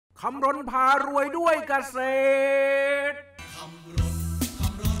คำรณพารวยด้วยเกษตร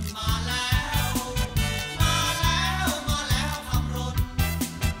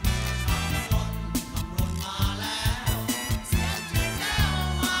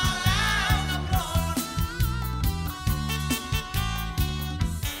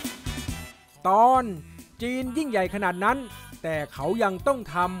ตอนจีนยิ่งใหญ่ขนาดนั้นแต่เขายังต้อง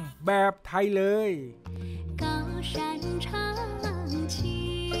ทำแบบไทยเลย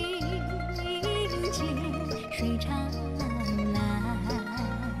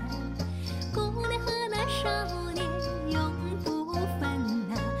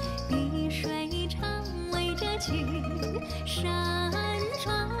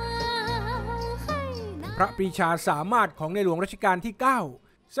พระปรีชาสามารถของในหลวงรัชกาลที่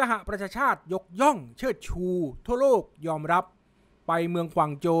 9สหประชาชาติยกย่องเชิดชูทั่วโลกยอมรับไปเมืองกวา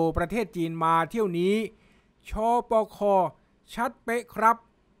งโจวประเทศจีนมาเที่ยวนี้ชปค.ชัดเป๊ะครับ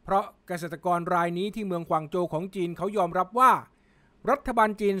เพราะเกษตรกรรายนี้ที่เมืองกวางโจวของจีนเขายอมรับว่ารัฐบาล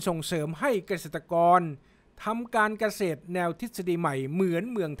จีนส่งเสริมให้เกษตรกรทำการเกษตรแนวทฤษฎีใหม่เหมือน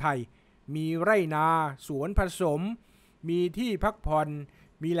เมืองไทยมีไร่นาสวนผสมมีที่พักผ่อน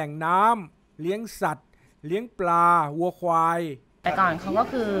มีแหล่งน้ำเลี้ยงสัตว์เลี้ยงปลาวัวควายแต่ก่อนเขาก็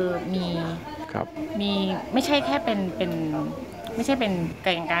คือมีไม่ใช่แค่เป็นไม่ใช่เป็น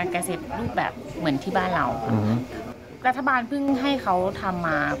การเกษตรรูปแบบเหมือนที่บ้านเรารัฐบาลเพิ่งให้เขาทำม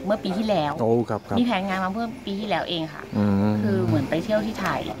าเมื่อปีที่แล้วมีแผนงานมาเมื่อปีที่แล้วเองค่ะคือเหมือนไปเที่ยวที่ไท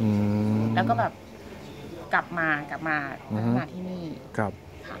ยแล้วก็แบบกลับมาพัฒนาที่นี่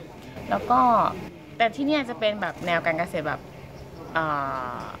ค่ะแล้วก็แต่ที่นี่จะเป็นแบบแนวการเกษตรแบบ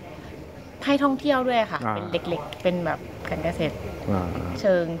ให้ท่องเที่ยวด้วยค่ะเป็นเล็กๆเป็นแบบการเกษตรเ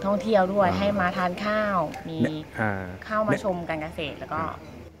ชิงท่องเที่ยวด้วยให้มาทานข้าวมีข้าวมาชมการเกษตรแล้วก็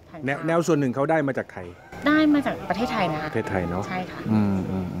แนวส่วนหนึ่งเขาได้มาจากไทยได้มาจากประเทศไทยนะประเทศไทยเนาะใช่ค่ะ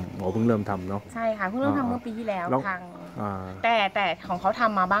เพิ่งเริ่มทำเนาะใช่ค่ะเพิ่งเริ่มทำเมื่อปีที่แล้วทางแต่ของเขาท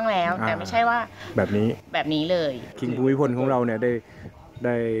ำมาบ้างแล้วแต่ไม่ใช่ว่าแบบนี้เลยคิงภูมิพลของเราเนี่ยไ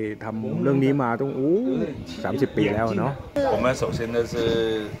ด้ทำเรื่องนี้มาต้อง30 ปีแล้วเนาะ我们首先呢是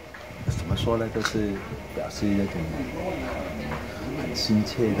怎么说呢，就是表示那种很亲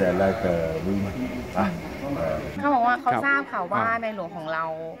切的那个เขาบอกว่าเขาทราบค่ะว่าในหลวงของเรา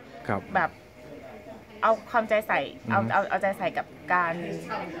แบบเอาความใจใส่เอาใจใส่กับก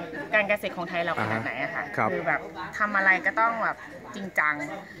ารเกษตรของไทยเราขนาดไหนอะค่ะคือแบบทำอะไรก็ต้องแบบจริงจัง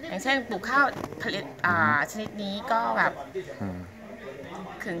อย่างเช่นปลูกข้าวผลิตชนิดนี้ก็แบบ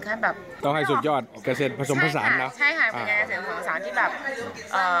ถึงขั้นแบบต้องให้สุดยอดเกษตรผสมผสานนะใช่ค่ะเป็นการเกษตรผสมผสานที่แบบ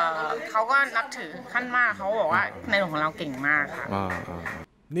เขาก็นับถือขั้นมากเขาบอกว่าในหลวงของเราเก่งมากค่ะ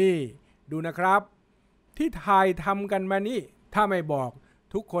นี่ดูนะครับที่ไทยทำกันมานี่ถ้าไม่บอก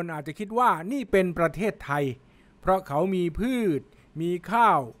ทุกคนอาจจะคิดว่านี่เป็นประเทศไทยเพราะเขามีพืชมีข้า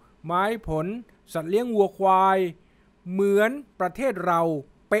วไม้ผลสัตว์เลี้ยงวัวควายเหมือนประเทศเรา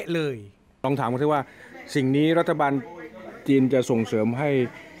เป๊ะเลยลองถามกันสิว่าสิ่งนี้รัฐบาลจีนจะส่งเสริมให้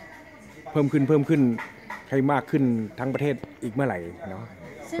เพิ่มขึ้นให้มากขึ้นทั้งประเทศอีกเมื่อไหร่เนาะ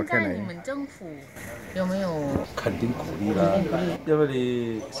现在你们政府有没有肯定鼓励了因为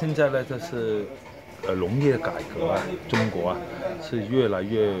现在呢就是农业改革啊中国啊是越来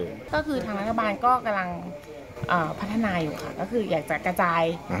越ก็คือทางรัฐบาลก็กำลังพัฒนาอยู่ค่ะก็คืออยากจะกระจาย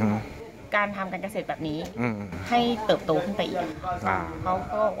การทำการเกษตรแบบนี้ให้เติบโตขึ้นไปอีกเขา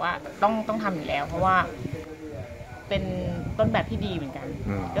ก็บอกว่าต้องทำอยู่แล้วเพราะว่าเป็นต้นแบบที่ดีเหมือนกัน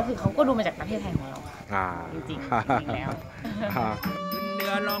ก็คือเขาก็ดูมาจากประเทศไทยของเราค่ะจริงๆแล้วเหนื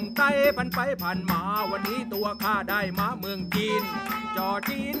อลองใต้พันไปผ่านมาวันนี้ตัวข้าได้มาเมืองจีนจอ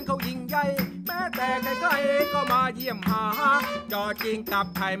จีนเขายิ่งใหญ่แม้แต่ใกล้ๆก็มาเยี่ยมหาจอจีนกับ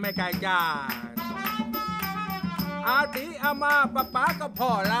ไทยไม่ไกลจากอาติอามาป้าก็พ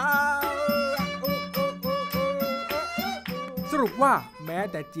อแล้วสรุปว่าแม้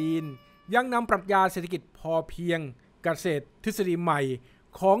แต่จีนยังนำปรัชญาเศรษฐกิจพอเพียงเกษตรทฤษฎีใหม่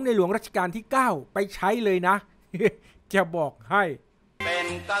ของในหลวงรัชกาลที่ 9ไปใช้เลยนะ จะบอกให้เป็น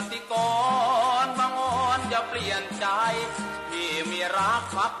กสิกรบางอ่อนอย่าเปลี่ยนใจที่มีรัก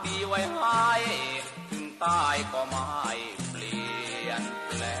ภักดีไว้ให้ถึงตายก็ไม่เปลี่ยนแ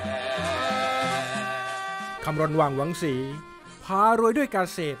ปลงคำรณว่างหวังศรีพารวยด้วยเก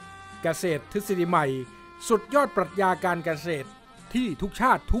ษตรทฤษฎีใหม่สุดยอดปรัชญาการเกษตรที่ทุกช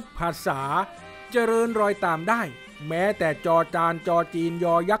าติทุกภาษาเจริญรอยตามได้แม้แต่จอจานจอจีนย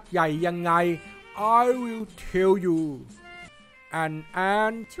อยักษ์ใหญ่ยังไง I will tell you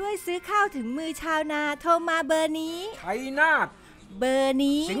ช่วยซื้อข้าวถึงมือชาวนาโทรมาเบอร์นี้ชัยนาทเบอร์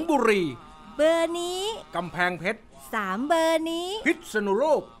นี้สิงห์บุรีเบอร์นี้กำแพงเพชร3เบอร์นี้พิษณุโล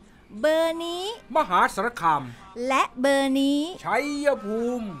กเบอร์นี้มหาสารคาม และเบอร์นี้ชัยภู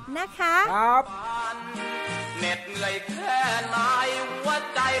มินะคะครับเหน็ดเหนื่อยแค่ไหนหัว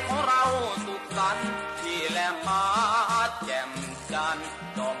ใจของเราสุขสันต์ที่แลหาแจ่มจันทร์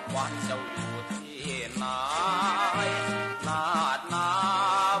จอมขวัญเจ้าอยู่